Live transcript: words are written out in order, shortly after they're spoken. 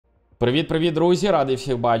Привіт-привіт, друзі! Радий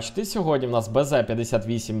всіх бачити. Сьогодні в нас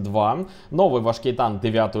BZ-58-2, новий важкий танк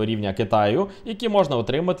 9 рівня Китаю, який можна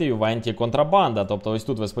отримати в івенті контрабанда. Тобто ось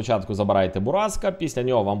тут ви спочатку забираєте Бураска, після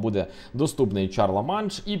нього вам буде доступний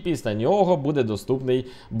Чарла-Манш, і після нього буде доступний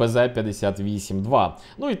BZ-58-2.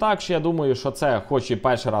 Ну і так, що я думаю, що це хоч і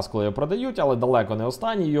перший раз, коли його продають, але далеко не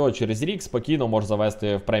останній. Його через рік спокійно можна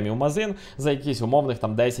завести в преміум магазин за якісь умовних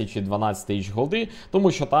там 10 чи 12 тисяч голди,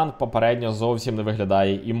 тому що танк попередньо зовсім не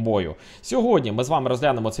виглядає імбою. Сьогодні ми з вами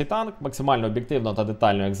розглянемо цей танк максимально об'єктивно та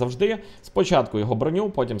детально, як завжди. Спочатку його броню,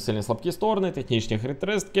 потім сильні слабкі сторони, технічні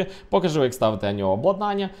характеристики, покажу, як ставити на нього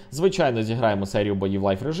обладнання. Звичайно, зіграємо серію боїв в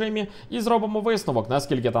лайф режимі і зробимо висновок,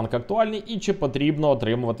 наскільки танк актуальний і чи потрібно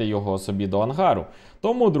отримувати його собі до ангару.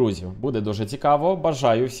 Тому, друзі, буде дуже цікаво.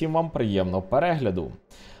 Бажаю всім вам приємного перегляду.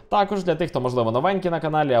 Також для тих, хто, можливо, новенький на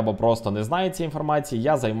каналі або просто не знає цієї інформації,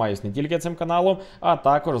 я займаюся не тільки цим каналом, а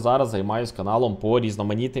також зараз займаюся каналом по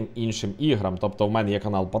різноманітним іншим іграм. Тобто в мене є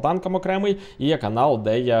канал по танкам окремий і є канал,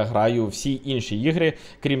 де я граю всі інші ігри,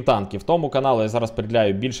 крім танків. Тому каналу я зараз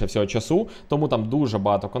приділяю більше всього часу, тому там дуже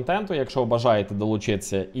багато контенту. Якщо ви бажаєте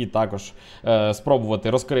долучитися і також спробувати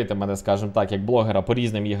розкрити мене, скажімо так, як блогера по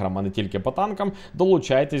різним іграм, а не тільки по танкам,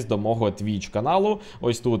 долучайтесь до мого Twitch каналу.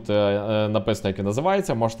 Ось тут написано, як він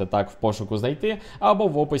називається, можете так в пошуку знайти, або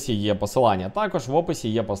в описі є посилання. Також в описі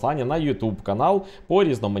є посилання на YouTube канал по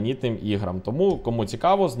різноманітним іграм. Тому, кому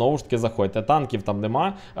цікаво, знову ж таки заходьте. Танків там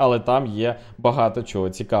нема, але там є багато чого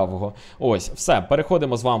цікавого. Ось, все,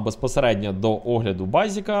 переходимо з вами безпосередньо до огляду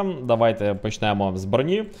базіка. Давайте почнемо з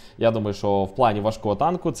броні. Я думаю, що в плані важкого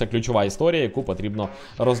танку це ключова історія, яку потрібно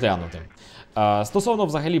розглянути. Стосовно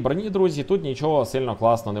взагалі броні, друзі, тут нічого сильно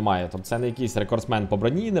класного немає. Тобто це не якийсь рекордсмен по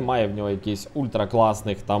броні, немає в нього якихось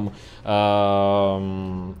ультракласних там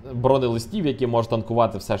бронелистів, які може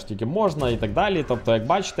танкувати все ж тільки можна і так далі. Тобто, як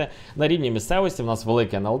бачите, на рівні місцевості в нас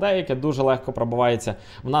велике НЛД, яке дуже легко пробивається.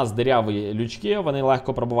 В нас диряві лючки, вони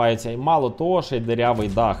легко пробиваються. І мало того, ще й дирявий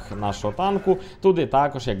дах нашого танку. Туди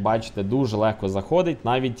також, як бачите, дуже легко заходить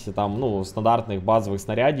навіть там, стандартних базових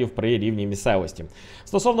снарядів при рівні місцевості.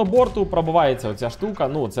 Стосовно борту, пробивається оця штука,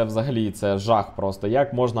 це взагалі це жах просто.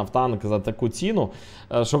 Як можна в танк за таку ціну,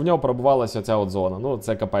 що в нього пробивалася оця от зона?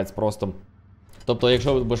 Це капець просто. Тобто,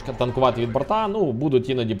 якщо ви будеш танкувати від борта, будуть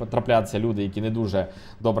іноді потраплятися люди, які не дуже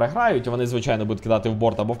добре грають, вони, звичайно, будуть кидати в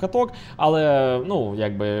борт або в каток, але,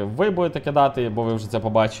 якби ви будете кидати, бо ви вже це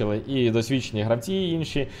побачили, і досвідчені гравці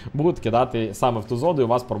інші будуть кидати саме в ту зону і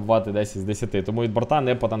вас пробувати 10 з 10, тому від борта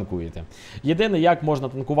не потанкуєте. Єдине, як можна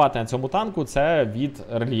танкувати на цьому танку, це від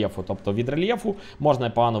рельєфу. Тобто, від рельєфу можна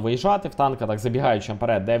погано виїжджати, в танка, так забігаючи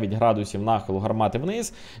наперед, 9 градусів нахилу гармати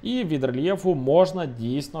вниз, і від рельєфу можна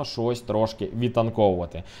дійсно щось трошки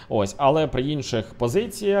відтанковувати. Ось, але при інших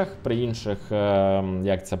позиціях, при інших,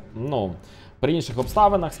 при інших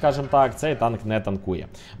обставинах, скажімо так, цей танк не танкує.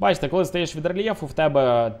 Бачите, коли стаєш від рельєфу, в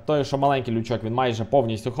тебе той, що маленький лючок, він майже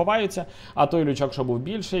повністю ховається, а той лючок, що був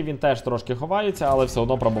більший, він теж трошки ховається, але все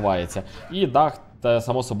одно пробивається. І дах,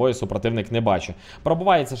 само собою, супротивник не бачить.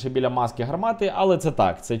 Пробувається ще біля маски гармати, але це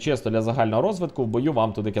так, це чисто для загального розвитку, в бою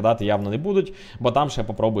вам туди кидати явно не будуть, бо там ще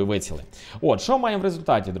попробуй виціли. От, що маємо в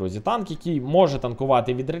результаті, друзі? Танк, який може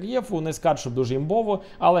танкувати від рельєфу, не скажу, щоб дуже імбово,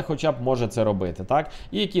 але хоча б може це робити, так?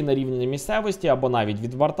 І який на рівні місцевості або навіть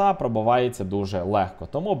від борта пробувається дуже легко.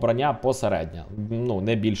 Тому броня посередня,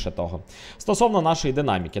 не більше того. Стосовно нашої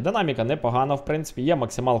динаміки. Динаміка непогана, в принципі, є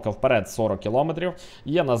максималка вперед 40 км,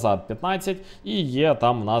 є назад 15 і є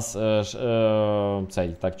там у нас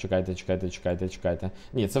так, чекайте.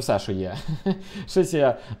 Ні, це все, що є. Щось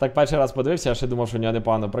я так перший раз подивився, я ще думав, що в нього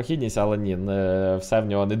непогана прохідність, але ні, все в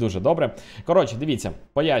нього не дуже добре. Коротше, дивіться,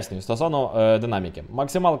 пояснюю стосовно динаміки.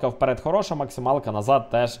 Максималка вперед хороша, максималка назад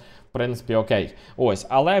теж, в принципі, окей. Ось,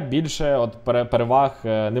 але більше переваг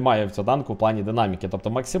немає в цьому танку в плані динаміки. Тобто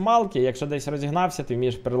максималки, якщо десь розігнався, ти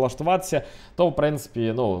вмієш перелаштуватися, то, в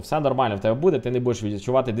принципі, все нормально в тебе буде, ти не будеш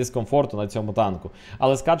відчувати дискомфорту на цьому танку.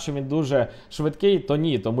 Але сказати, що він дуже швидкий, то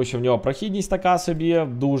ні, тому що в нього прохідність така собі,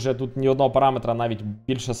 дуже, тут ні одного параметра, навіть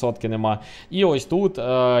більше сотки нема. І ось тут,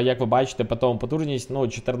 як ви бачите, питома потужність,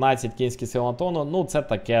 14 кінських сил на тонну, це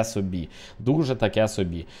таке собі, дуже таке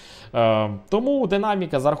собі. Тому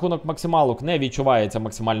динаміка за рахунок максималок не відчувається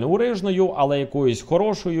максимально урижною, але якоюсь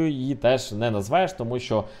хорошою її теж не назвеш, тому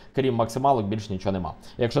що крім максималок більш нічого нема.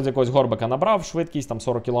 Якщо з якогось горбика набрав швидкість там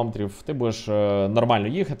 40 км, ти будеш нормально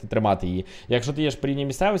їхати, тримати її. Якщо ти їдеш при рівній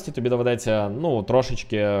місцевості, тобі доведеться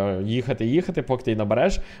їхати, поки ти її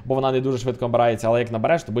набереш, бо вона не дуже швидко набирається, але як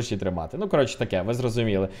набереш, то будеш її тримати. Коротше таке, ви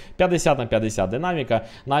зрозуміли. 50 на 50 динаміка,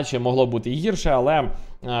 наче могло бути і гірше, але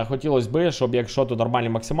хотілося б, щоб якщо тут нормальні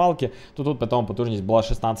максималки, то тут питома потужність була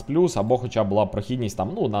 16+, 15+, або хоча б була прохідність там,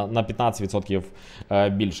 ну, на 15%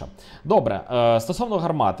 більша. Добре, стосовно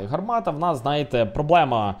гармати. Гармата в нас, знаєте,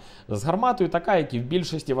 проблема з гарматою така, як і в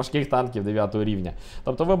більшості важких танків 9 рівня.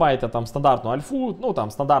 Тобто ви маєте там стандартну альфу, ну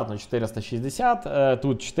там стандартно 460,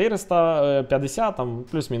 тут 450, там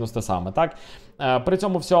плюс-мінус те саме, так? При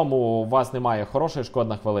цьому всьому у вас немає хорошої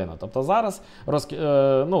шкодна хвилина. Тобто зараз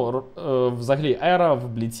взагалі ера в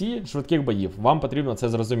бліці швидких боїв. Вам потрібно це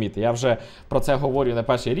зрозуміти. Я вже про це говорю не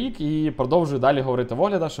перший рік і продовжую далі говорити в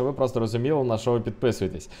оглядах, щоб ви просто розуміли, на що ви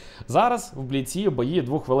підписуєтесь. Зараз в бліці бої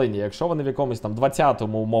 2 хвилини. Якщо вони в якомусь там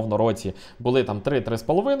 20-му умовно році були там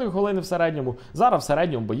 3-3,5 хвилини в середньому, зараз в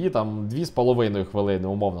середньому бої там 2,5 хвилини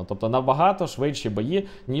умовно. Тобто набагато швидші бої,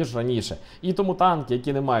 ніж раніше. І тому танки,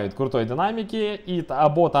 які не мають крутої динаміки,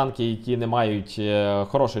 або танки, які не мають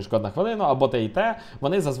хорошої шкод на хвилину, або те і те,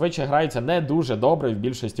 вони зазвичай граються не дуже добре в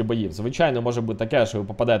більшості боїв. Звичайно, може бути таке, що ви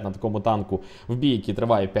попадете на такому танку в бій, який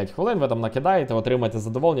триває 5 хвилин, ви там накидаєте, отримаєте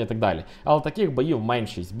задоволення і так далі. Але таких боїв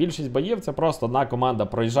меншість. Більшість боїв це просто одна команда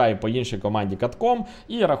проїжджає по іншій команді катком,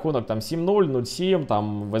 і рахунок там 7-0, 0-7,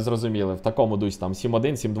 там ви зрозуміли, в такому дусі там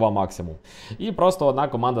 7-1, 7-2 максимум. І просто одна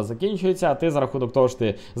команда закінчується, а ти за рахунок того, що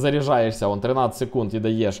ти заряджаєшся 13 секунд і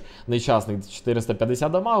даєш нещасних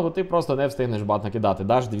 450 дамагу, ти просто не встигнеш бат накидати.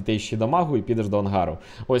 Даш 2000 дамагу і підеш до ангару.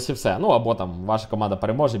 Ось і все. Ну або там ваша команда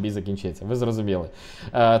переможе, бій закінчиться. Ви зрозуміли.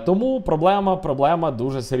 Тому проблема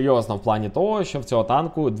дуже серйозна в плані того, що в цього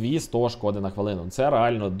танку 200 шкоди на хвилину. Це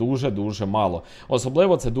реально дуже-дуже мало.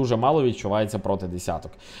 Особливо це дуже мало відчувається проти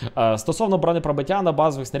десяток. Стосовно бронепробиття на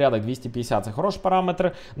базових снарядах 250 це хороший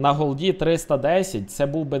параметр. На голді 310 це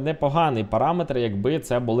був би непоганий параметр, якби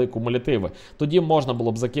це були кумулятиви. Тоді можна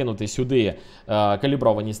було б закинути сюди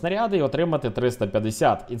калібровані снаряди і отримати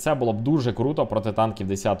 350. І це було б дуже круто проти танків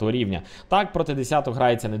 10 рівня. Так, проти 10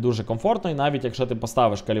 грається не дуже комфортно, і навіть якщо ти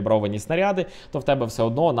поставиш калібровані снаряди, то в тебе все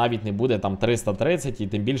одно навіть не буде там 330, і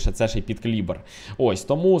тим більше це ще й підкалібр. Ось,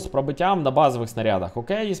 тому з пробиттям на базових снарядах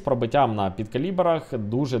окей, з пробиттям на підкалібрах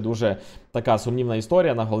дуже-дуже така сумнівна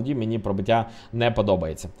історія. На голді мені пробиття не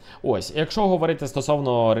подобається. Ось, якщо говорити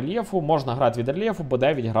стосовно рельєфу, можна грати від рельєфу, бо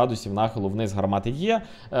 9 градусів нахилу вниз гармати є,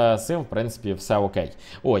 з цим, в принципі, все окей.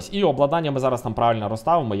 Ось, і обладнання ми зараз там правильно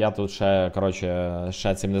розставимо, я тут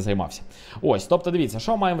ще цим не займався. Ось, тобто дивіться,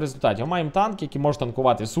 що маємо в результаті? Ми маємо танк, який може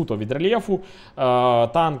танкувати суто від рельєфу,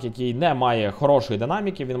 танк, який не має хорошої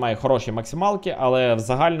динаміки, він має хороші максималки, але в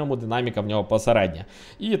загальному динаміка в нього посередня.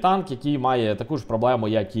 І танк, який має таку ж проблему,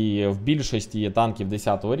 як і в більшості танків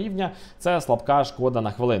 10 рівня, це слабка шкода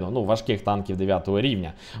на хвилину, ну, важких танків 9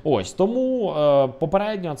 рівня. Ось, тому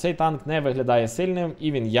попередньо цей танк не виглядає сильним,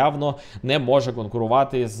 і він явно не може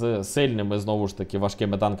конкурувати з сильними, знову ж таки,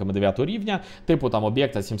 важкими танками 9 рівня, типу там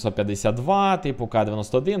об'єкта 752, типу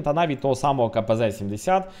К-91 та навіть того самого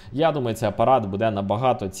КПЗ-70. Я думаю, цей апарат буде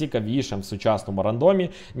набагато цікавішим в сучасному рандомі,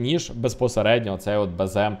 ніж безпосередньо цей от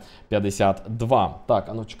БЗ-52. Так,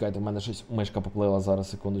 а ну чекайте, в мене щось мишка поплила, зараз,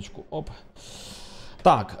 секундочку, оп.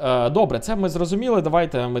 Так, добре, це ми зрозуміли,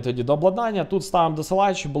 давайте ми тоді до обладнання. Тут ставимо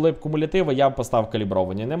досилач, були б кумулятиви, я б поставив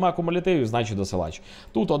калібровані. Нема кумулятивів, значить досилач.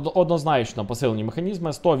 Тут однозначно посилені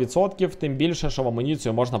механізми, 100%, тим більше, що в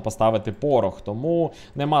амуніцію можна поставити порох, тому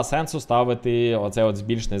нема сенсу ставити оцей от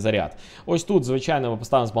збільшений заряд. Ось тут, звичайно, ми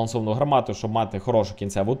поставимо збалансовану гармату, щоб мати хорошу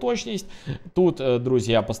кінцеву точність. Тут,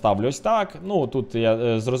 друзі, я поставлю ось так, ну, тут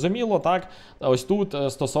зрозуміло, так. Ось тут,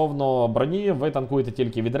 стосовно броні, ви танкуєте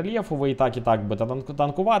тільки від рельєфу, ви і так будете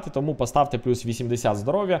танкувати, тому поставте плюс 80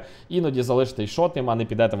 здоров'я, іноді залишите шотним, а не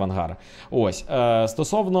підете в ангар. Ось,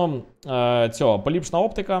 стосовно цього, поліпшена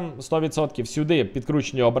оптика, 100%, сюди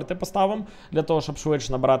підкручені оберти поставимо, для того, щоб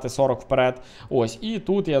швидше набирати 40 вперед. Ось, і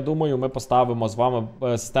тут, я думаю, ми поставимо з вами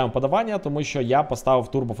систему подавання, тому що я поставив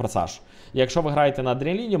турбофорсаж. Якщо ви граєте на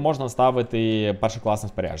адреналіні, можна ставити першокласне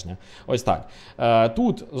спорядження. Ось так.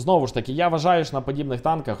 Тут, знову ж таки, я вважаю, що на подібних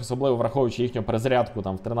танках, особливо враховуючи їхню перезарядку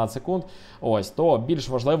там в 13 секунд, ось, то більш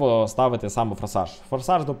важливо ставити саме форсаж.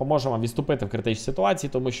 Форсаж допоможе вам відступити в критичній ситуації,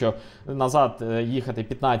 тому що назад їхати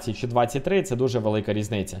 15 чи 23 – це дуже велика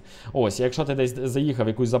різниця. Ось, якщо ти десь заїхав в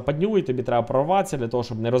якусь западню і тобі треба прорватися для того,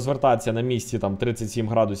 щоб не розвертатися на місці там 37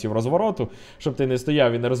 градусів розвороту, щоб ти не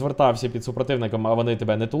стояв і не розвертався під супротивником, а вони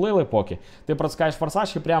тебе не тулили поки, ти протискаєш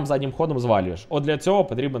форсаж і прямо заднім ходом звалюєш. От для цього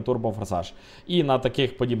потрібен турбофорсаж. І на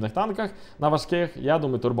таких подібних танках, на важких, я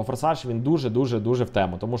думаю, турбофорсаж, він дуже-дуже-дуже в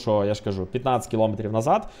тему, тому що, я ж кажу, 15 км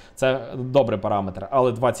назад, це добрий параметр,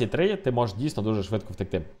 але 23 ти можеш дійсно дуже швидко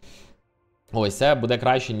втекти. Ось, це буде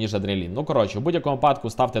краще, ніж адреналін. Ну, коротше, в будь-якому випадку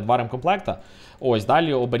ставте 2 ремкомплекта. Ось,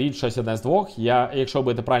 далі оберіть щось одне з двох. Якщо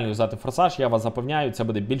будете правильно юзати форсаж, я вас запевняю, це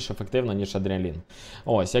буде більш ефективно, ніж адреналін.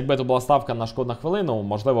 Ось, якби тут була ставка на шкод на хвилину,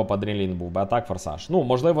 можливо, б адреналін був би, а так форсаж. Ну,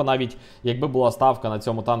 можливо, навіть якби була ставка на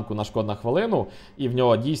цьому танку на шкод на хвилину, і в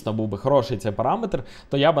нього дійсно був би хороший цей параметр,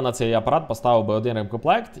 то я би на цей апарат поставив би 1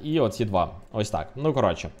 ремкомплект і оці 2. Ось так. Ну,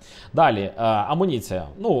 коротше. Далі, амуніція.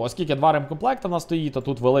 Ну, оскільки 2 ремкомплекта в нас стоїть, то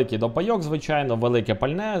тут великий допайок, звичайно, велике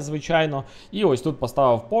пальне, звичайно. І ось тут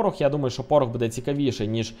поставив порох. Я думаю, що порох буде цікавіший,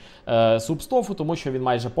 ніж субстофу, тому що він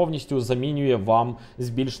майже повністю замінює вам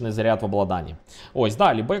збільшений заряд в обладанні. Ось,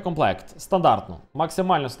 далі, боєкомплект. Стандартно.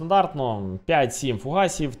 Максимально стандартно. 5-7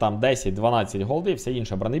 фугасів, там 10-12 голди, все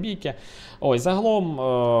інше бронебійки. Ось, загалом,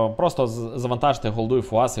 просто завантажте голду і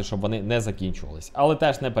фугаси, щоб вони не закінчувались. Але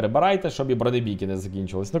теж не перебирайте, щоб і бронебійки не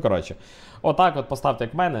закінчувались. Ну, коротше, отак от поставте,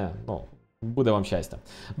 як в мене, ну, буде вам щастя.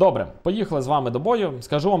 Добре, поїхали з вами до бою.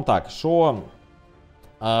 Скажу вам так, що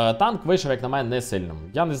танк вийшов, як на мене, не сильним.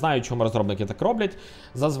 Я не знаю, чому розробники так роблять.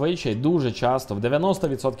 Зазвичай, дуже часто, в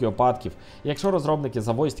 90% випадків, якщо розробники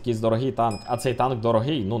завозять якийсь дорогий танк, а цей танк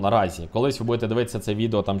дорогий, ну наразі, колись ви будете дивитися це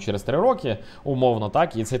відео там через 3 роки, умовно,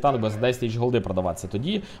 так, і цей танк буде за 10 тисяч голди продаватися,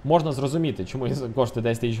 тоді можна зрозуміти, чому він коштує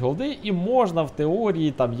 10 тисяч голди, і можна в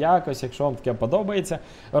теорії там якось, якщо вам таке подобається,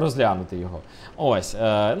 розглянути його. Ось,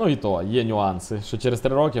 ну і то, є нюанси, що через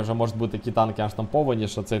 3 роки вже можуть бути такі танки наштамповані,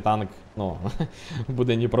 що цей танк, ну,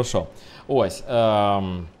 буде ні про що. Ось,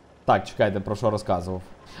 так, чекайте, про що розказував.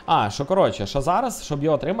 Що коротше, що зараз, щоб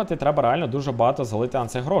його отримати, треба реально дуже багато залити на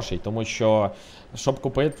це грошей, тому що, щоб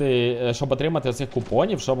отримати оцих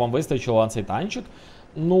купонів, щоб вам вистачило на цей танчик,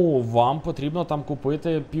 ну, вам потрібно там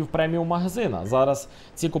купити пів преміум магазина. Зараз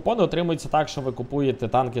ці купони отримуються так, що ви купуєте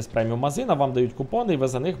танки з преміум магазина, вам дають купони, і ви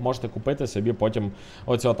за них можете купити собі потім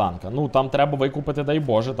оцього танка. Ну, там треба викупити, дай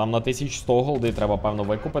Боже, там на 1100 голди треба, певно,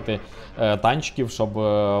 викупити танчиків, щоб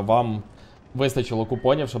вам вистачило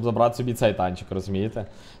купонів, щоб забрати собі цей танчик, розумієте?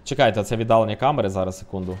 Чекайте, це віддалення камери, зараз,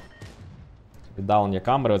 секунду. Віддалення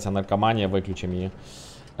камери, оця наркоманія, виключимо її.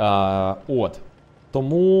 От.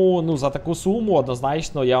 Тому, ну, за таку суму,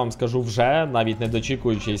 однозначно, я вам скажу вже, навіть не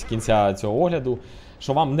дочікуючись кінця цього огляду,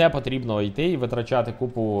 що вам не потрібно йти і витрачати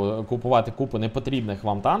купувати купу непотрібних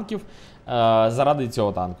вам танків заради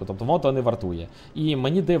цього танку. Тобто воно то не вартує. І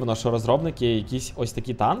мені дивно, що розробники якісь ось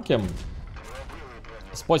такі танки,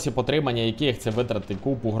 спосіб отримання яких це витрати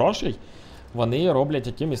купу грошей, вони роблять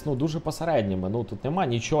якимись, ну, дуже посередніми. Ну, тут нема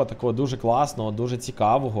нічого такого дуже класного, дуже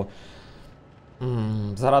цікавого.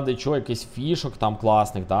 Заради чого якийсь фішок там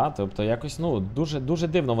класних, да? Тобто якось, ну, дуже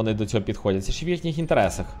дивно вони до цього підходять. Це ж в їхніх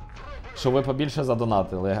інтересах, що ви побільше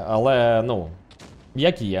задонатили. Але, ну,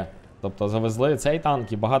 як і є. Тобто завезли цей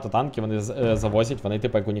танк і багато танків вони завозять, вони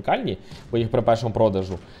типу як унікальні, бо їх при першому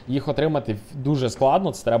продажу. Їх отримати дуже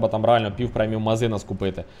складно, це треба там реально пів преміум магазина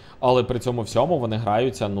скупити. Але при цьому всьому вони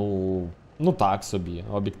граються, ну так собі,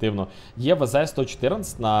 об'єктивно. Є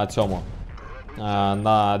ВЗ-114 на цьому,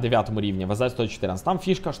 на 9-му рівні, ВЗ-114. Там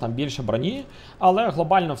фішка, що там більше броні, але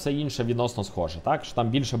глобально все інше відносно схоже, так? Що там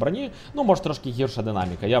більше броні, ну, може трошки гірша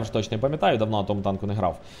динаміка. Я вже точно не пам'ятаю, давно на тому танку не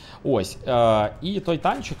грав. Ось, і той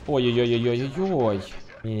танчик, ой-ой-ой-ой-ой-ой.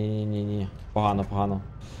 Ні-ні-ні, погано.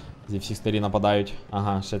 Зі всіх сторін нападають.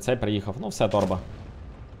 Ага, ще цей приїхав, ну все, торба.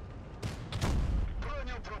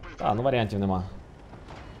 Ну варіантів нема.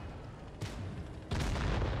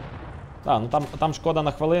 Ну там шкода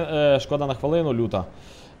на хвилину люта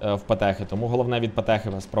в патехи, тому головне від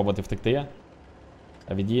патехи спробувати втекти.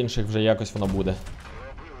 А від інших вже якось воно буде.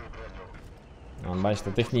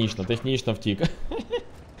 Бачите, технічно втік.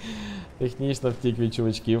 Технічно втік від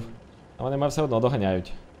чувачків. А вони мене все одно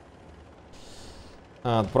доганяють.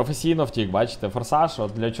 Професійно втік, бачите, форсаж.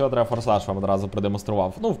 От для чого треба форсаж, вам одразу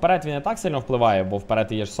продемонстрував. Ну, вперед він не так сильно впливає, бо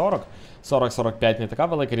вперед є ж 40. 40-45 не така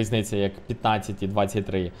велика різниця, як 15 і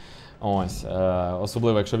 23. Ось,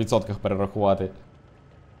 особливо, якщо в відсотках перерахувати.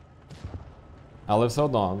 Але все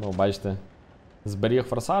одно, ну, бачите, зберіг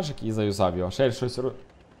форсажик і заюзав його. Ще щось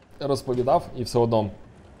розповідав і все одно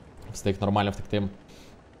встиг нормально втекти.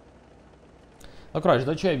 Ну, коротше,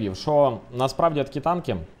 до чого я вів? Що насправді такі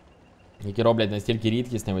танки, які роблять настільки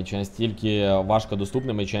рідкісними, чи настільки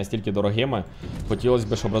важкодоступними, чи настільки дорогими, хотілося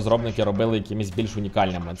б, щоб розробники робили якимись більш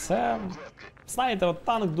унікальними. Це, знаєте, от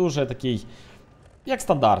танк дуже такий, як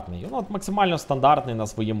стандартний. От максимально стандартний на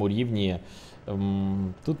своєму рівні.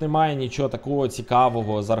 Тут немає нічого такого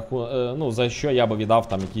цікавого, за що я би віддав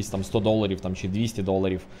там якісь там $100 там, чи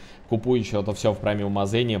 $200, купуючи ото все в преміум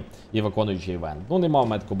магазині і виконуючи івент. Ну, нема в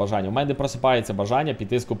мене такого бажання. У мене не просипається бажання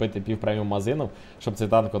піти скупити пів преміум магазину, щоб цей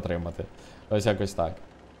танк отримати. Ось якось так.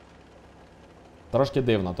 Трошки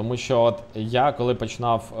дивно, тому що от я коли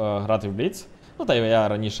починав грати в Бліц, ну та я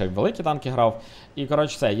раніше в великі танки грав, і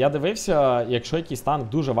коротше це, я дивився, якщо якийсь танк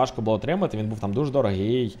дуже важко було отримати, він був там дуже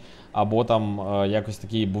дорогий, або там якось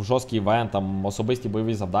такий був жорсткий івент, там особисті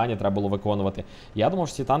бойові завдання треба було виконувати. Я думав,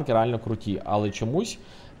 що ці танки реально круті, але чомусь,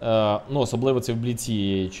 ну особливо це в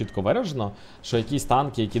Бліці чітко виражено, що якісь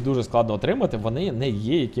танки, які дуже складно отримати, вони не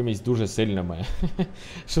є якимись дуже сильними,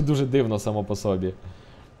 що дуже дивно само по собі.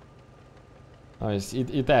 Ось,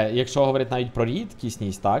 і те, якщо говорити навіть про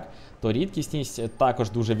рідкісність, так, то рідкісність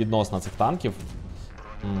також дуже відносна цих танків.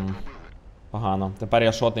 Погано. Тепер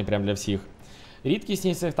я шотний прям для всіх.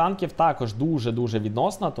 Рідкісність цих танків також дуже-дуже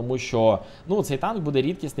відносна, тому що, ну, цей танк буде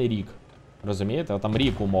рідкісний рік. Розумієте? Там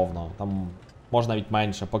рік умовно. Там можна навіть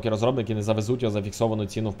менше, поки розробники не завезуть його за фіксовану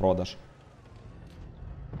ціну в продаж.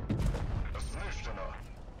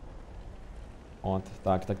 От,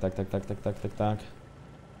 так.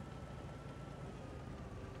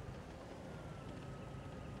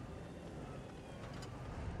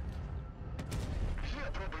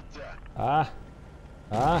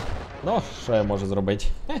 Ну, що я можу зробити?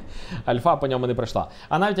 Альфа по ньому не пройшла.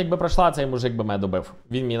 А навіть якби пройшла, цей мужик би мене добив.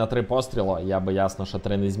 Він мені на 3 постріли, я би ясно, що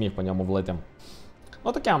 3 не зміг по ньому влити.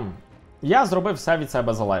 Ну таке, я зробив все від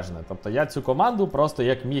себе залежне. Тобто я цю команду просто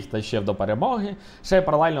як міг тащив до перемоги. Ще й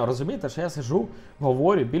паралельно розумієте, що я сиджу,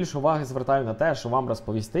 говорю, більше уваги звертаю на те, що вам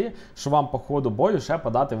розповісти, що вам по ходу бою ще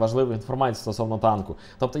подати важливу інформацію стосовно танку.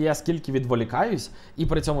 Тобто я скільки відволікаюсь, і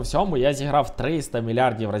при цьому всьому я зіграв 300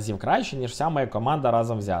 мільярдів разів краще, ніж вся моя команда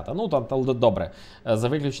разом взята. Ну, то добре, за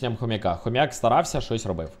виключенням хом'яка. Хом'як старався, щось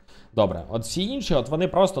робив. Добре, от всі інші, от вони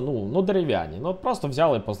просто, ну дерев'яні, ну просто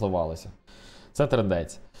взяли і позливалися. Це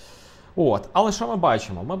трендець. От, але що ми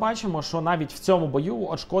бачимо? Ми бачимо, що навіть в цьому бою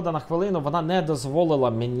от шкода на хвилину, вона не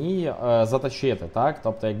дозволила мені заточити, так?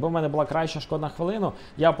 Тобто, якби в мене була краща шкода на хвилину,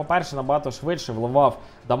 я, по-перше, набагато швидше вливав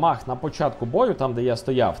дамаг на початку бою, там, де я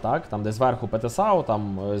стояв, так? Там, де зверху ПТСАУ,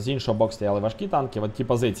 там з іншого боку стояли важкі танки, в ті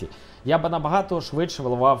позиції. Я би набагато швидше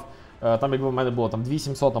вливав, там, якби в мене було там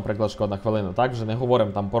 2700, наприклад, шкод на хвилину, так? Вже не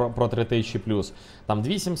говоримо там про 3000 плюс, там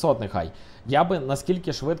 2700 нехай. Я би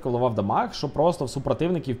наскільки швидко вливав дамаг, що просто в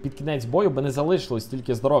супротивників під кінець бою би не залишилось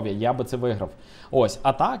стільки здоров'я, я би це виграв. Ось,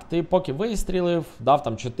 а так, ти поки вистрілив, дав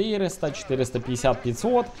там 400, 450,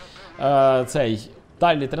 500,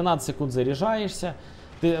 далі 13 секунд заряджаєшся,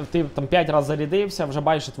 ти там 5 разів зарядився, вже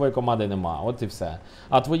бачиш, що твоєї команди нема, от і все.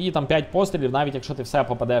 А твої там 5 пострілів, навіть якщо ти все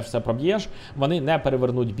попадеш, все проб'єш, вони не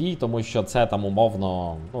перевернуть бій, тому що це там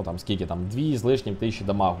умовно, ну там скільки там, 2 з лишнім 1000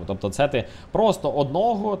 дамагу. Тобто це ти просто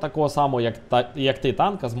одного, такого самого, як ти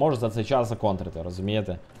танка, зможеш за цей час законтрити,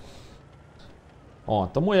 розумієте? О,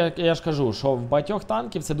 тому я ж кажу, що в багатьох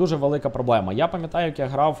танків це дуже велика проблема. Я пам'ятаю, як я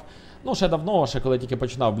грав, ну ще давно, ще коли тільки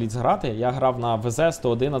починав Бліц грати, я грав на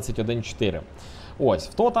ВЗ-58-1.4. Ось,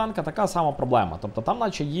 в того танка така сама проблема. Тобто там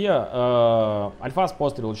наче є альфа з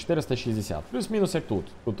пострілу 460, плюс-мінус як тут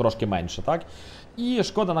трошки менше, так? І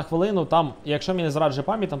шкода на хвилину там, якщо мені не зраджує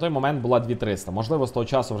пам'ять, на той момент була 2300. Можливо, з того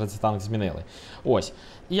часу вже цей танк змінили. Ось.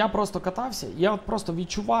 І я просто катався, і я от просто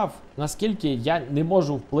відчував, наскільки я не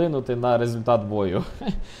можу вплинути на результат бою.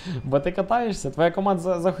 Бо ти катаєшся, твоя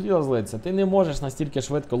команда захотіла злитися, ти не можеш настільки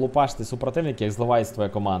швидко лупашити супротивника, як зливається твоя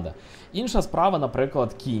команда. Інша справа,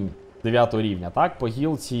 наприклад, кінь 9 рівня, так, по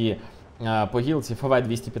гілці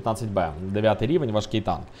ФВ-215-2 9 рівень, важкий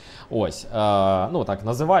танк. Ось, ну так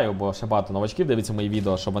називаю, бо ще багато новачків дивиться мої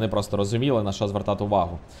відео, щоб вони просто розуміли, на що звертати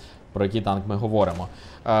увагу, про який танк ми говоримо.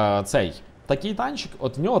 Такий танчик,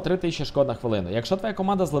 от в нього 3000 шкод на хвилину. Якщо твоя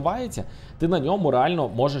команда зливається, ти на ньому реально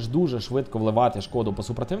можеш дуже швидко вливати шкоду по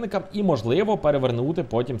супротивникам і, можливо, перевернути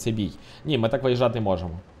потім цей бій. Ні, ми так виїжджати не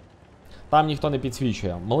можемо. Там ніхто не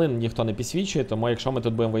підсвічує, млин ніхто не підсвічує, тому якщо ми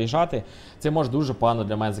тут будемо виїжджати, це може дуже погано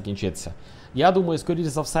для мене закінчитися. Я думаю, скоріш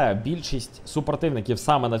за все, більшість супротивників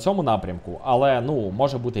саме на цьому напрямку, але, ну,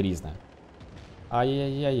 може бути різне.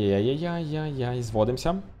 Ай-яй-яй-яй-яй-яй-яй-яй,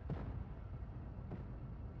 зводимося.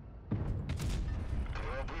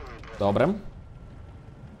 Добре.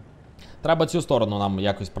 Треба цю сторону нам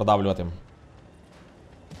якось продавлювати.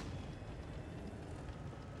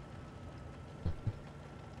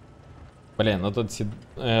 Блін, ну тут ці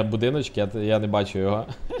будиночки, я не бачу його.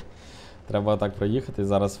 Треба так проїхати,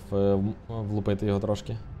 зараз влупити його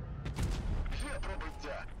трошки.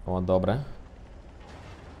 О, добре.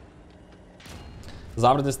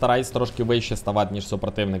 Завжди старайтесь трошки вище ставати, ніж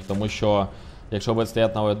супротивник, тому що якщо ви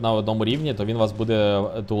стоїте на одному рівні, то він вас буде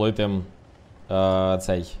тулити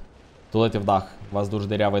тулити в дах. У вас дуже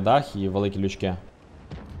дирявий дах і великі лючки.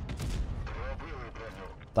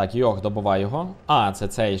 Так, йох, добивай його. А, це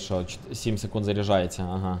цей, що 7 секунд заряджається,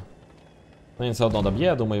 ага. Ну він все одно доб'є,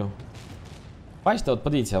 я думаю. Бачите, от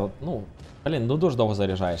подивіться, от, ну, блін, ну дуже довго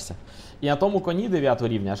заряджаєшся. І на тому коні 9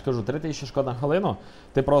 рівня, я ж кажу, 3000 шкод на хвилину,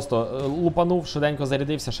 ти просто лупанув, швиденько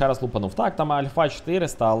зарядився, ще раз лупанув. Так, там альфа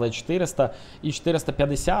 400, але 400 і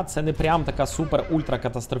 450 це не прям така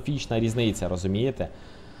супер-ультра-катастрофічна різниця, розумієте?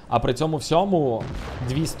 А при цьому всьому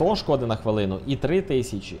 200 шкоди на хвилину і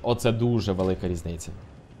 3000, оце дуже велика різниця.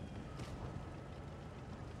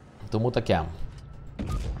 Тому таке.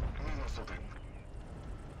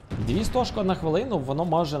 200 шкод на хвилину, воно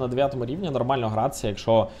може на 9 рівні нормально гратися,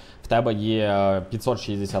 якщо в тебе є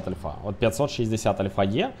 560 альфа. От 560 альфа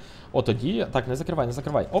є, от тоді... Так, не закривай, не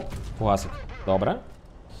закривай. Оп, фугасик. Добре.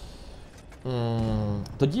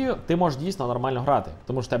 Тоді ти можеш дійсно нормально грати,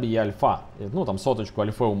 тому що в тебе є альфа. Ну, там соточку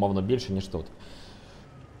альфи умовно більше, ніж тут.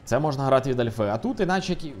 Це можна грати від альфи. А тут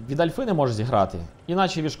іначе від альфи не можеш зіграти.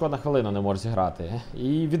 Іначе від шкод на хвилину не можеш зіграти.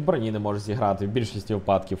 І від броні не можеш зіграти в більшості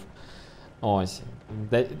випадків. Ось.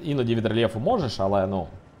 Іноді від рельєфу можеш, але, ну,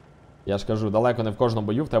 я ж кажу, далеко не в кожному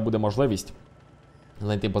бою в тебе буде можливість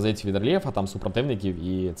знайти позицію від рельєфа, там супротивників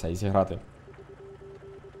і це, і зіграти.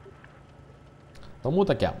 Тому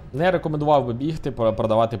таке. Не рекомендував би бігти,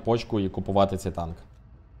 продавати почку і купувати цей танк.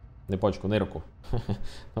 Не почку, нирку.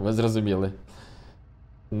 Ви зрозуміли.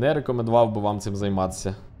 Не рекомендував би вам цим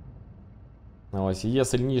займатися. Ось, є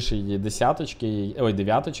сильніші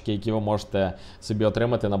дев'яточки, які ви можете собі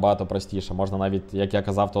отримати набагато простіше. Можна навіть, як я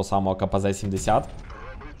казав, того самого КПЗ-70.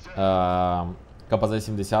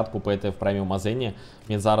 КПЗ-70 купити в преміум магазині.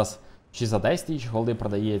 Він зараз чи за 10 тисяч голди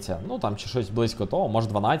продається, ну там чи щось близько того, може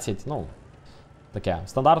 12, ну, таке.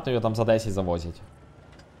 Стандартно його там за 10 завозять.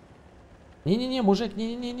 Ні-ні-ні, мужик,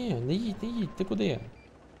 ні-ні-ні, не їдь, ти куди?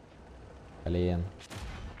 Блін.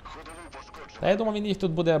 Та я думав, він їх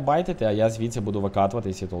тут буде байтити, а я звідси буду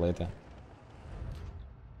викатуватись і тулити.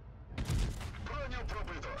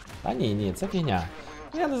 Та ні, це фігня.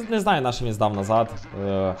 Я не знаю, на що він здав назад.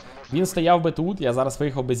 Він стояв би тут, я зараз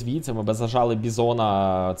виїхав би звідси, ми б зажали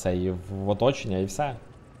бізона цей в оточення і все.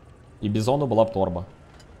 І бізону була б торба.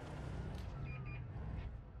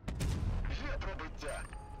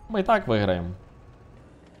 Ми і так виграємо.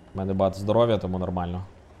 У мене багато здоров'я, тому нормально.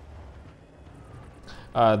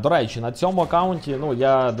 До речі, на цьому аккаунті, ну,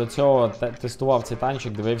 я до цього тестував цей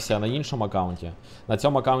танчик, дивився на іншому аккаунті. На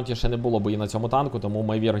цьому аккаунті ще не було боїв на цьому танку, тому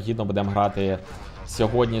ми вірогідно будемо грати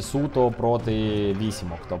сьогодні суто проти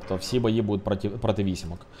вісімок. Тобто всі бої будуть проти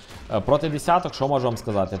вісімок. Проти десяток, що можу вам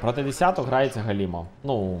сказати? Проти десяток грається галімо.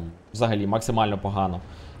 Ну, взагалі, максимально погано.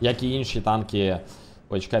 Як і інші танки...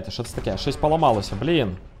 Ой, чекайте, що це таке? Щось поламалося,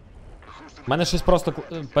 блін. У мене щось просто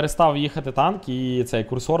перестав їхати танк і цей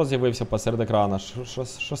курсор з'явився посеред екрана.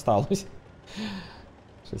 Що сталося?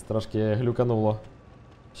 Щось трошки глюкануло.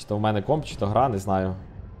 Чи то в мене комп, чи то гра, не знаю.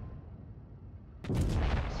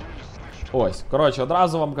 Ось, коротше,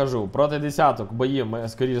 одразу вам кажу, проти десяток боїв ми,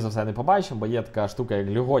 скоріш за все, не побачимо, бо є така штука,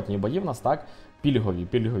 як льготні бої в нас, так?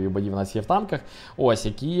 Пільгові бої в нас є в танках. Ось,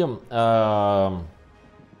 які...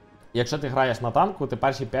 Якщо ти граєш на танку, ти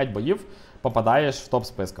перші 5 боїв попадаєш в топ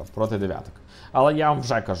списка проти дев'яток. Але я вам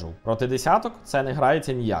вже кажу, проти десяток це не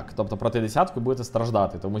грається ніяк. Тобто проти десяток ви будете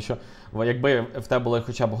страждати, тому що якби в тебе були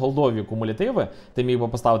хоча б голдові кумулятиви, ти міг би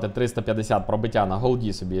поставити 350 пробиття на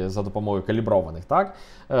голді собі за допомогою каліброваних, так?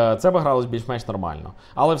 Це би гралось більш-менш нормально.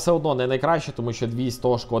 Але все одно не найкраще, тому що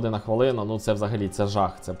 200 шкоди на хвилину, ну це взагалі, це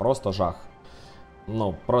жах, це просто жах.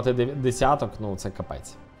 Ну, проти десяток, ну це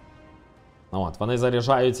капець. От, вони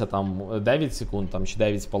заряджаються там 9 секунд, там, чи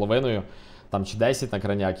 9,5, там, чи 10 на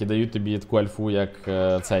краняк і дають тобі таку альфу, як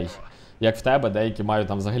як в тебе, деякі мають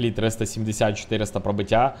там взагалі 370-400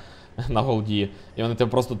 пробиття на голді, і вони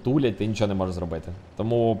тебе просто тулять, ти нічого не можеш зробити.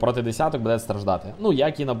 Тому проти десяток буде страждати. Ну,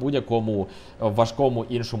 як і на будь-якому важкому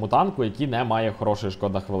іншому танку, який не має хорошої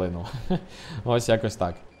шкод на хвилину. Ось якось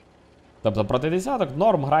так. Тобто проти десяток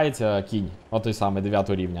норм грається кінь, от той самий 9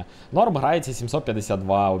 рівня. Норм грається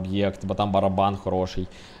 752 об'єкт, бо там барабан хороший.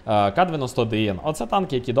 К-91. Оце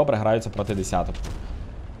танки, які добре граються проти десяток.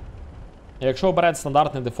 Якщо оберете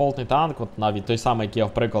стандартний дефолтний танк, от навіть той самий, який я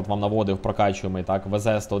в приклад вам наводив, прокачуємий, так,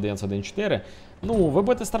 ВЗ-58-2, ну, ви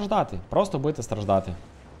будете страждати, просто будете страждати.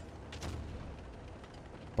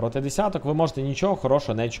 Проти десяток ви можете нічого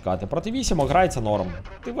хорошого не чекати. Проти вісімок грається норм.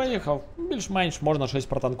 Ти виїхав, більш-менш можна щось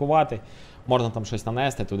протанкувати, можна там щось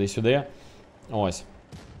нанести туди-сюди. Ось.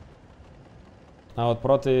 А от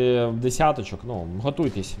проти десяточок, ну,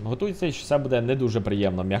 готуйтесь. Готуйтесь, що все буде не дуже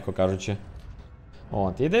приємно, м'яко кажучи.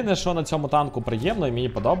 От. Єдине, що на цьому танку приємно і мені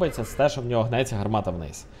подобається, це те, що в нього гнеться гармата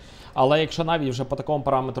вниз. Але якщо навіть вже по такому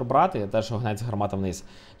параметру брати, те, що гнеться гармата вниз,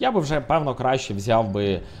 я би вже, певно, краще взяв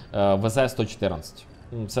би ВЗ-114.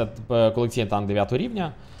 Це колекційний танк 9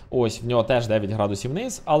 рівня. Ось, в нього теж 9 градусів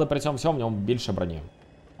вниз, але при цьому всьому в ньому більше броні.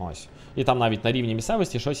 Ось. І там навіть на рівні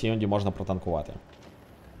місцевості щось іноді можна протанкувати.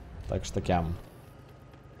 Так що таке.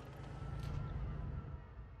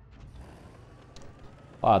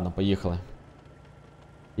 Ладно, поїхали.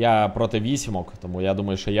 Я проти вісімок, тому я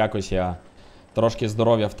думаю, що якось я трошки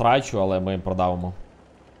здоров'я втрачу, але ми продавимо.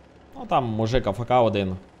 Ну там мужик АФК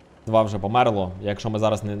один, 2 вже померло. Якщо ми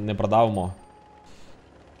зараз не продавимо,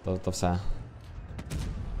 то все.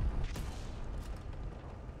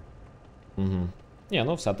 Угу. Ні,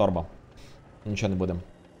 ну все, торба. Нічого не будемо.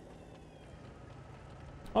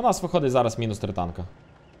 У нас виходить зараз мінус 3 танка.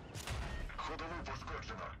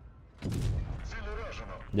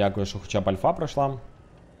 Дякую, що хоча б альфа пройшла.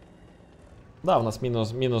 Да, у нас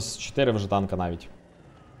мінус 4 вже танка навіть.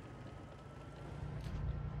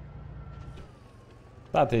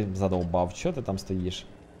 Та ти задовбав, чого ти там стоїш?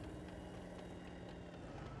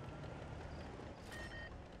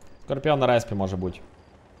 Скорпіон на респі може бути.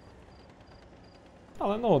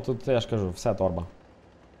 Але ну, тут я ж кажу, все торба.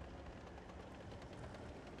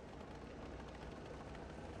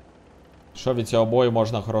 Що від цього бою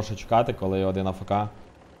можна хороше чекати, коли один АФК,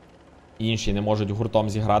 інші не можуть гуртом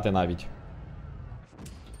зіграти навіть.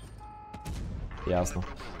 Ясно.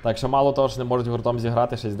 Так що мало того, що не можуть гуртом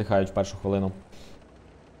зіграти, ще й здихають в першу хвилину.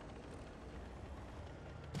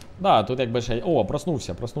 Да, тут якби ще... О,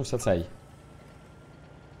 проснувся цей.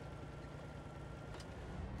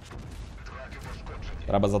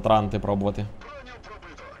 Треба затаранити, пробувати.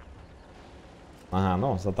 Ага,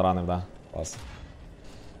 ну, затаранив, да. Клас.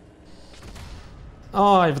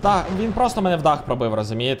 Ой, вдах. Він просто мене в дах пробив,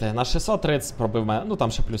 розумієте? На 630 пробив мене. Ну,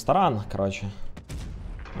 там ще плюс таран, коротше.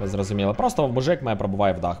 Ви зрозуміли. Просто мужик мене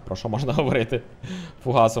пробиває в дах. Про що можна говорити?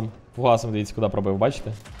 Фугасом. Фугасом, дивіться, куди пробив,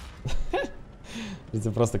 бачите?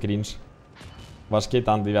 Це просто крінж. Важкий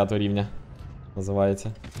танк 9 рівня.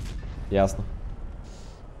 Називається. Ясно.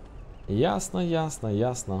 Ясно.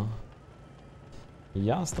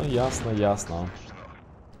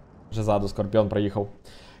 Вже ззаду Скорпіон проїхав.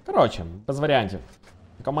 Коротше, без варіантів.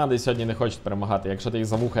 Команди сьогодні не хочуть перемагати. Якщо ти їх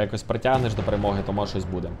за вуха якось притягнеш до перемоги, то може щось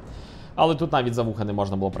буде. Але тут навіть за вуха не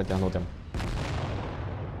можна було притягнути.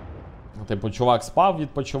 Типу, чувак спав,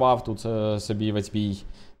 відпочивав тут собі весь бій.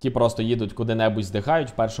 Ті просто їдуть куди-небудь, здихають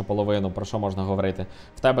в першу половину, про що можна говорити.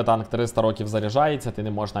 В тебе танк 300 років заряджається, ти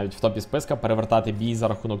не можеш навіть в топі списка перевертати бій за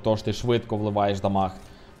рахунок того, що ти швидко вливаєш дамаг.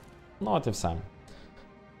 Ну от і все.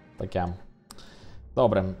 Таке.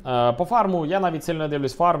 Добре. По фарму я навіть сильно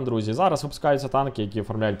дивлюсь фарм, друзі. Зараз випускаються танки, які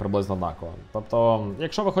оформляють приблизно однаково. Тобто,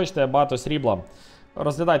 якщо ви хочете багато срібла,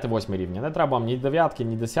 розглядайте 8 рівня. Не треба вам ні 9,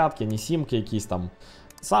 ні 10, ні 7 якісь там.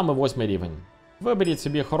 Саме 8 рівень. Виберіть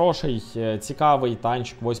собі хороший, цікавий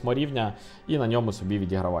танчик 8 рівня і на ньому собі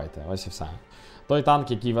відігравайте. Ось і все. Той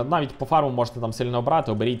танк, який ви навіть по фарму можете там сильно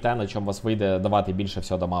обрати, оберіть те, на чому вас вийде давати більше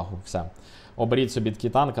всього дамагу. Все. Оберіть собі такий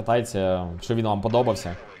танк, катайте, що він вам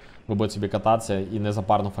подобався. Ви будете собі кататися і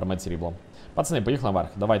незапарно фармити срібло. Пацани, поїхали наверх.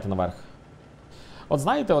 Давайте наверх. От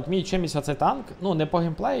знаєте, от мій чимось оцей танк, ну не по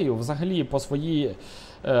геймплею, взагалі по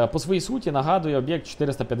своїй суті нагадує об'єкт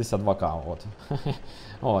 452К.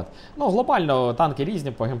 От. Ну, глобально танки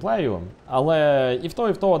різні по геймплею, але і в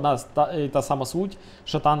то одна і та сама суть,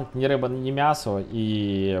 що танк ні риба, ні м'ясо,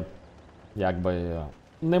 і якби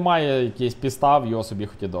немає якийсь підстав його собі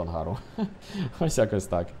хотіти до ангару. Ось якось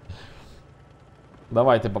так.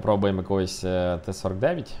 Давайте попробуємо якогось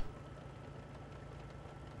Т-49.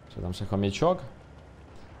 Що там ще хомячок?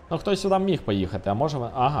 Ну, хтось сюди міг поїхати, а може...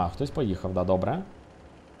 Ага, хтось поїхав, да, добре.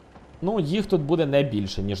 Ну, їх тут буде не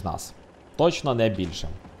більше, ніж нас. Точно не більше.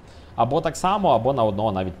 Або так само, або на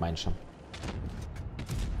одного навіть менше.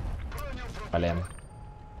 Блін.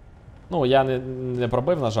 Ну, я не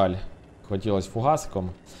пробив, на жаль. Хотілося фугасиком.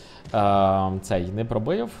 Цей не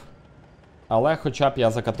пробив. Але хоча б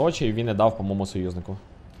я закаточив, він не дав, по-моєму, союзнику.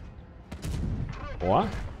 О,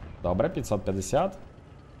 добре, 550.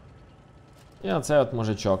 І оцей от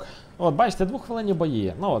мужичок. От, бачите, 2-хвилинні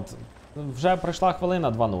бої. Ну от, вже пройшла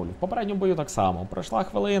хвилина 2-0. В попередньому бою так само. Пройшла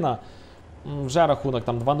хвилина, вже рахунок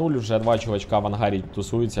там 2-0, вже 2 чувачка в ангарі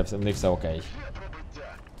тусуються, в них все окей.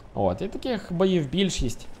 От, і таких боїв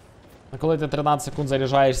більшість. Коли ти 13 секунд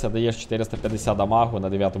заряджаєшся, даєш 450 дамагу на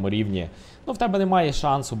 9 рівні, ну в тебе немає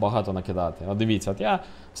шансу багато накидати. От дивіться, от я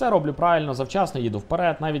все роблю правильно, завчасно їду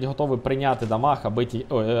вперед, навіть готовий прийняти дамаг,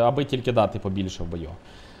 аби тільки дати побільше в бою.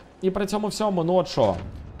 І при цьому всьому, ну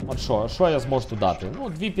що я зможу тут дати? Ну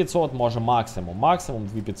 2500 може максимум,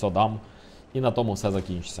 2500 дам, і на тому все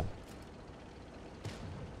закінчиться.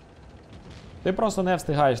 Ти просто не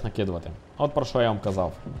встигаєш накидувати. От про що я вам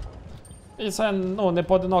казав. І це, ну, не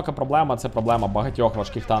поодинока проблема, це проблема багатьох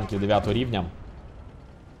важких танків 9 рівня.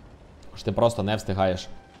 що ти просто не встигаєш.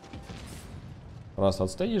 Просто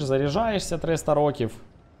от стоїш, заряджаєшся 300 років.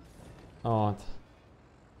 От.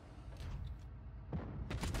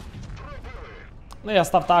 Ну, я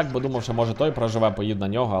став так, бо думав, що може той проживе, поїду на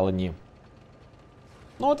нього, але ні.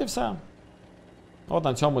 Ну от і все. От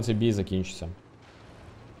на цьому цей бій закінчиться.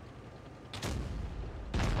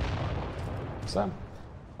 Все.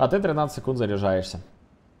 А ти 13 секунд заряджаєшся.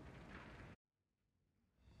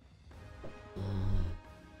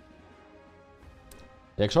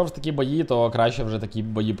 Якщо вже такі бої, то краще вже такі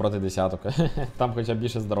бої проти десяток. Там хоча б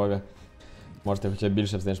більше здоров'я. Можете хоча б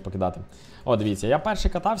більше встигнеш покидати. О, дивіться, я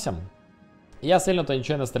перший катався. І я сильно то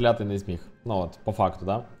нічого не стріляти не зміг. Ну от, по факту,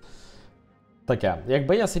 да? Таке.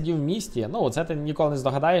 Якби я сидів в місті, ну це ти ніколи не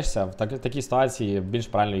здогадаєшся, в такій ситуації більш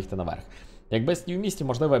правильно їхати наверх. Якби сидів в місті,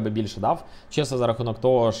 можливо, я би більше дав. Чисто за рахунок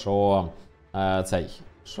того, що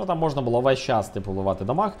що там можна було весь час типу вливати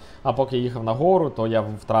дамаг, а поки я їхав нагору, то я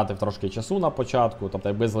втратив трошки часу на початку, тобто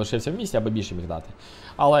якби залишився в місті, я би більше міг дати.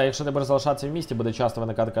 Але якщо ти будеш залишатися в місті, буде часто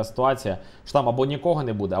виникати така ситуація, що там або нікого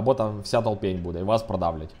не буде, або там вся толпень буде, і вас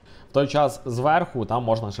продавлять. В той час зверху там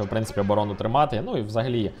можна ще в принципі оборону тримати, ну і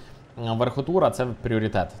взагалі верхотура це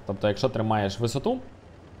пріоритет. Тобто якщо тримаєш висоту,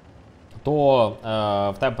 то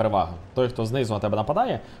в тебе перевага. Той, хто знизу на тебе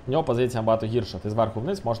нападає, в нього позиція набагато гірша. Ти зверху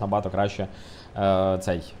вниз можна набагато краще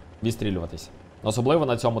відстрілюватись. Особливо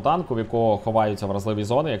на цьому танку, в якого ховаються вразливі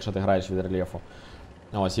зони, якщо ти граєш від рельєфу.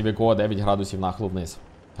 Ось, і в якого 9 градусів нахилу вниз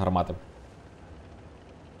гармати.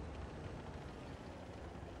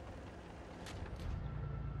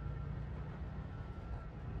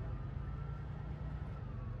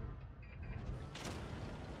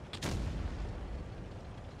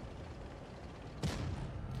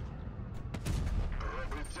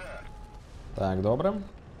 Так, добре.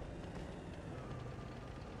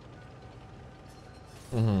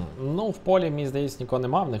 Угу. Ну, в полі, мені здається, нікого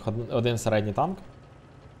нема, в них один середній танк.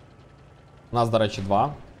 У нас, до речі,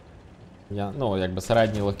 два. Ну, якби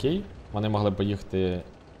середній легкий. Вони могли поїхати...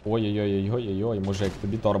 Ой-ой-ой-ой-ой-ой, мужик,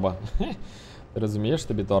 тобі торба. Ти розумієш,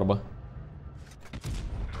 тобі торба?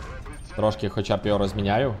 Трошки хоча б його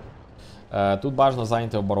розміняю. Тут бажано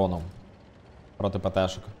зайняти оборону. Проти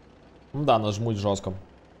ПТ-шок. Ну да, нас жмуть жорстко.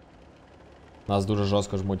 Нас дуже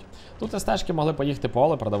жорстко жмуть. Тут СТ-шки могли поїхати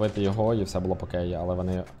поле, продавити його і все було б окей, але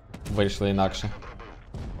вони вирішили інакше.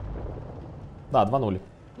 Да, 2-0.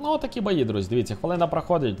 Ну, такі бої, друзі. Дивіться, хвилина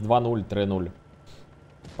проходить, 2-0, 3-0.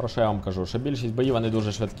 Про що я вам кажу? Що більшість боїв, вони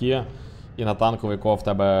дуже швидкі. І на танку, в якого в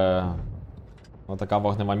тебе отака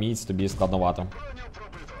вогнева міць, тобі складновато.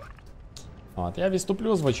 От, я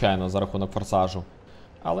відступлю, звичайно, за рахунок форсажу.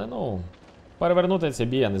 Але, ну, перевернути цей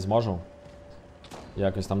бій я не зможу.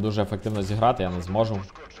 Якось там дуже ефективно зіграти я не зможу.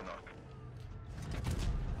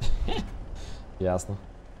 Ясно.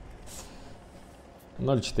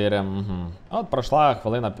 0-4. Угу. От пройшла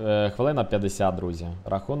хвилина 50, друзі.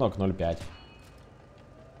 Рахунок 0-5.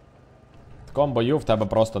 В такому бою в тебе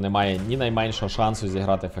просто немає ні найменшого шансу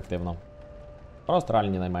зіграти ефективно. Просто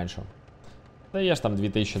реально ні найменшого. Даєш там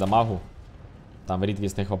 2000 дамагу. Там в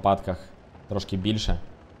рідкісних випадках трошки більше.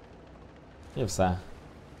 І все.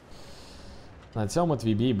 На цьому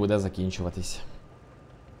твій бій буде закінчуватись.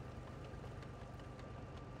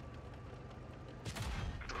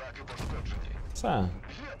 Все.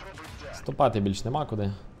 Ступати більш нема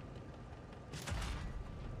куди.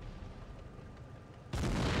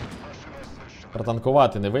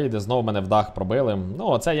 Протанкувати не вийде, знову мене в дах пробили.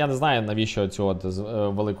 Ну, це я не знаю, навіщо цю от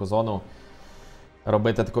велику зону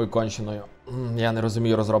робити такою конченою. Я не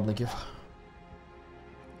розумію розробників.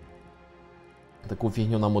 Таку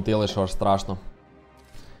фігню намутили, що аж страшно.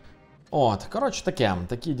 От, коротше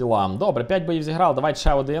такі діла. Добре, 5 боїв зіграв, давайте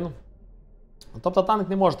ще один. Тобто танк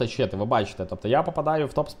не може тащити, ви бачите. Тобто я попадаю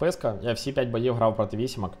в топ списка, я всі 5 боїв грав проти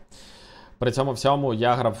вісімок. При цьому всьому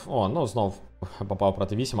я грав, ну знов попав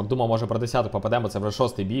проти вісімок. Думав, може про 10 попадемо, це вже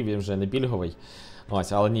 6-й бій, він вже не пільговий.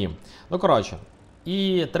 Ось, але ні. Ну, коротше.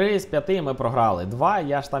 І 3 з 5 ми програли. 2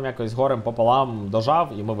 я ж там якось горем пополам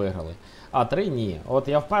дожав і ми виграли. А 3 ні. От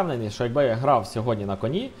я впевнений, що якби я грав сьогодні на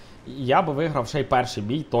коні, я би виграв ще й перший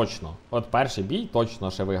бій точно. От перший бій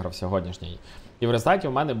точно ще виграв сьогоднішній. І в результаті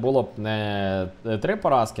у мене було б не 3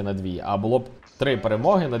 поразки на 2, а було б 3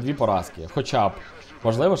 перемоги на 2 поразки. Хоча б.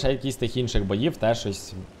 Можливо, ще якісь тих інших боїв теж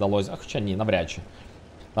щось вдалося. А хоча ні, навряд чи.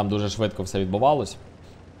 Там дуже швидко все відбувалось.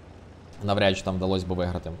 Навряд чи там вдалося б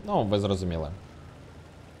виграти. Ну, ви зрозуміли.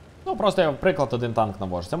 Ну, просто я, в приклад, один танк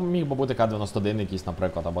навожу. Це міг би бути К-91 якийсь,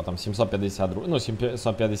 наприклад, або там 752. Ну,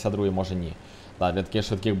 752 може ні. Так, для таких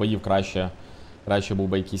швидких боїв краще був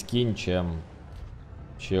би якийсь кінь, чи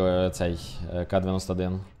цей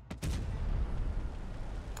К-91.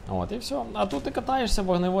 От, і все. А тут ти катаєшся,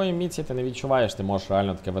 вогневої міці ти не відчуваєш, ти можеш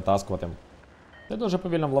реально таке витаскувати. Ти дуже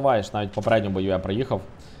повільно вливаєш, навіть в попередньому бою я приїхав,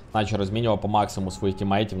 наче розмінював по максимуму своїх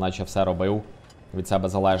тімейтів, наче все робив від себе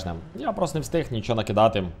залежним. Я просто не встиг нічого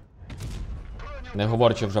накидати, не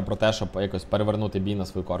говорячи вже про те, щоб якось перевернути бій на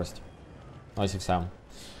свою користь. Ось і все.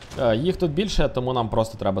 Їх тут більше, тому нам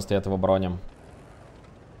просто треба стояти в обороні.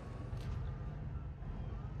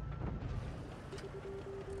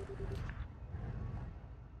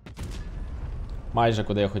 Майже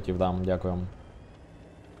куди я хотів, дам, дякую.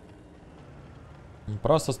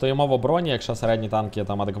 Просто стоїмо в обороні, якщо середні танки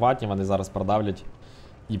там адекватні, вони зараз продавлять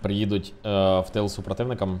і приїдуть в тил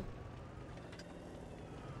супротивникам.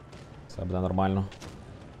 Все буде нормально.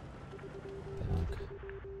 Так.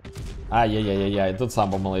 Ай-яй-яй-яй, тут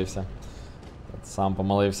сам помилився. Тут сам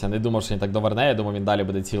помилився. Не думав, що він так доверне, я думав, він далі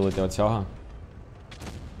буде цілити оцього.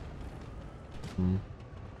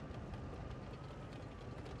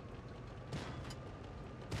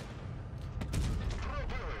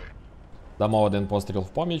 Дамо один постріл в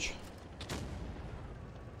поміч.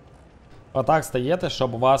 Отак стаєте,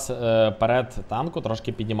 щоб у вас перед танку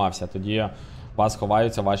трошки піднімався. Тоді у вас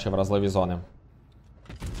ховаються ваші вразливі зони.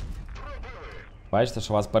 Бачите,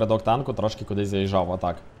 що у вас передок танку трошки кудись заїжджав.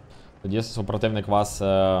 Отак. Тоді супротивник вас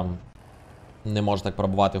не може так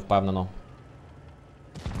пробувати впевнено.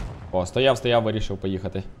 О, стояв, вирішив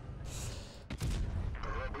поїхати.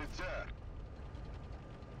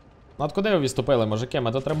 Ну от куди ви відступили, мужики?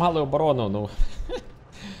 Ми дотримали оборону, ну.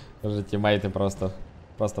 Вже тімейти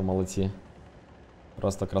просто молодці.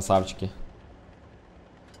 Просто красавчики.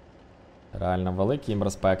 Реально великий їм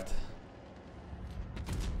респект.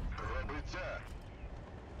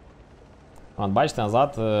 Вон, бачите,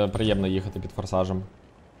 назад приємно їхати під форсажем.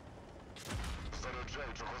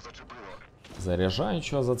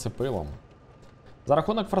 Заряджаючого зацепило. За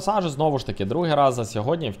рахунок форсажу, знову ж таки, другий раз за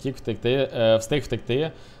сьогодні встиг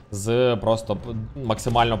втекти з просто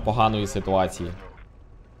максимально поганої ситуації.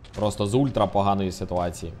 Просто з ультра поганої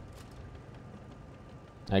ситуації.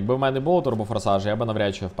 Якби в мене не було турбофорсажу, я б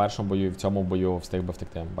навряд чи в першому бою і в цьому бою встиг би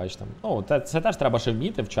втекти. Бачите? Ну, це теж треба ще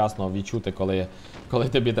вміти вчасно відчути, коли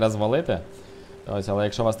тобі треба звалити. Ось, але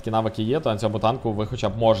якщо у вас такі навики є, то на цьому танку ви хоча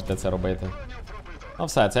б можете це робити. Ну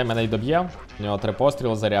все, цей мене й доб'є. У нього 3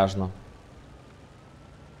 постріли заряджено.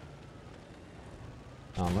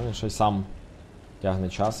 А, ну він щось сам тягне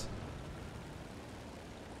час.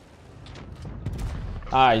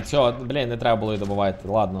 А, і цього, блін, не треба було і добувати,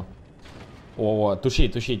 ладно. О,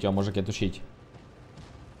 тушіть його, мужики, тушіть.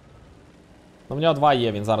 Ну в нього 2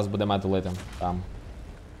 є, він зараз буде мед улити. Там.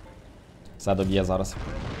 Все доб'є зараз.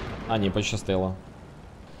 А, ні, пощастило.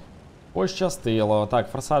 Пощастило.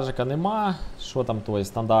 Так, форсажика нема. Що там той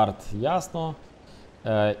стандарт? Ясно.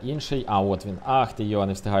 Інший. А, от він. Ах ти його,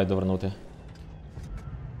 не встигаю довернути.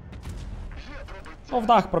 Ну, в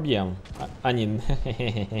дах проб'єм. А, ні.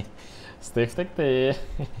 Встиг втекти.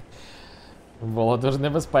 Було дуже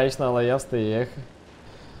небезпечно, але я встиг.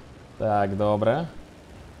 Так, добре.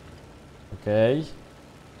 Окей.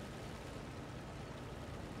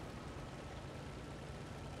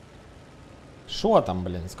 Що там,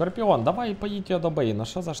 блін? Скорпіон, давай поїдь його добий, ну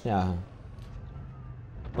що за шняга?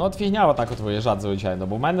 Ну от фігня отак от виїжджати, звичайно,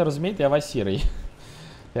 бо в мене, розумієте, я весь сірий.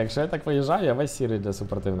 Якщо я так виїжджаю, я весь сірий для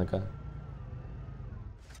супротивника.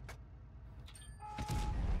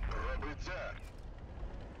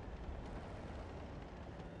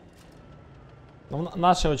 Ну,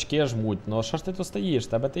 наші очки жмуть, ну що ж ти тут стоїш?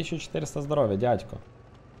 Тебе 1400 здоров'я, дядько.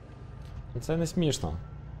 Це не смішно.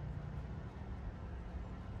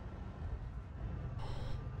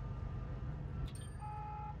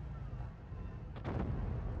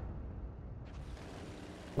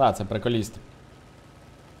 Да, це приколіст.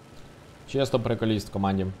 Чисто приколіст в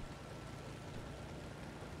команді.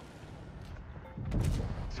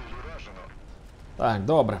 Так,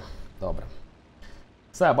 добре, добре.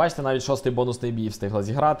 Все, бачите, навіть 6-й бонусний бій встигла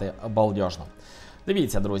зіграти. Балдежно.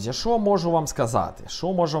 Дивіться, друзі, що можу вам сказати?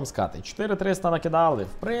 4300 накидали.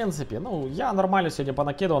 В принципі, ну, я нормально сьогодні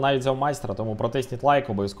понакидав, навіть взяв майстра, тому протисніть лайк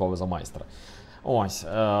обов'язково за майстра. Ось,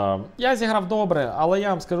 я зіграв добре, але я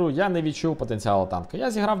вам скажу, я не відчув потенціалу танка.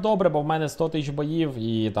 Я зіграв добре, бо в мене 100 тисяч боїв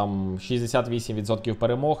і там 68%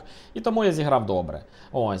 перемог, і тому я зіграв добре.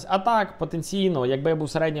 Ось, а так, потенційно, якби я був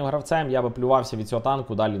середнім гравцем, я би плювався від цього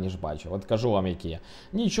танку далі, ніж бачив. От кажу вам, які.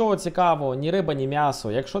 Нічого цікавого, ні риба, ні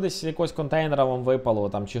м'ясо. Якщо десь якогось контейнера вам випало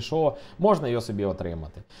там чи що, можна його собі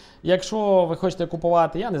отримати. Якщо ви хочете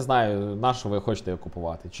купувати, я не знаю, на що ви хочете його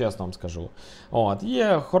купувати, чесно вам скажу. От,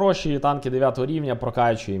 є хороші танки 9-го рівня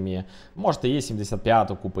прокачуємо її. Можете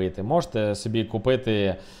Є75 купити, можете собі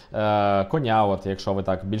купити коня, от, якщо ви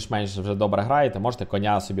так більш-менш вже добре граєте, можете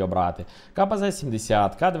коня собі обрати.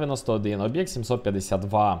 КПЗ-70, К-91, об'єкт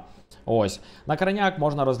 752. Ось. На крайняк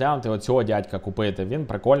можна розглянути оцього дядька купити. Він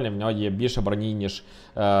прикольний, в нього є більше броні, ніж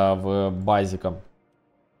в базіка.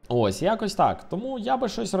 Ось, якось так. Тому я би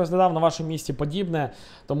щось розглядав на вашому місці подібне,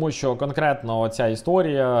 тому що конкретно оця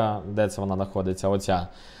історія, де це вона знаходиться, оця,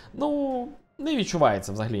 ну, не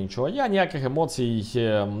відчувається взагалі нічого. Я ніяких емоцій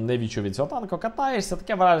не відчув від цього танку. Катаєшся,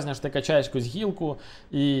 таке враження, що ти качаєш якусь гілку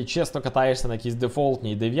і чисто катаєшся на якісь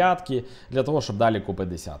дефолтні дев'ятки для того, щоб далі купити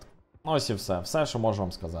десятку. Ось і все, що можу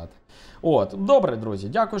вам сказати. От, добре, друзі,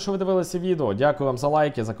 дякую, що ви дивилися відео, дякую вам за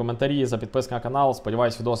лайки, за коментарі, за підписку на канал,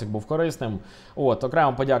 сподіваюсь, відосик був корисним. От,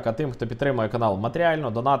 окремо подяка тим, хто підтримує канал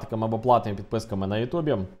матеріально, донатиками або платними підписками на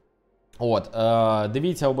ютубі. От,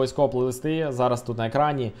 дивіться обов'язково плейлисти, зараз тут на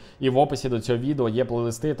екрані, і в описі до цього відео є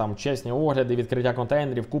плейлисти, там чесні огляди, відкриття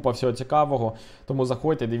контейнерів, купа всього цікавого, тому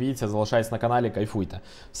заходьте, дивіться, залишайтесь на каналі, кайфуйте.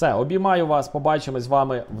 Все, обіймаю вас, побачимось з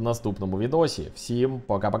вами в наступному відосі, всім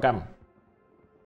пока-пока.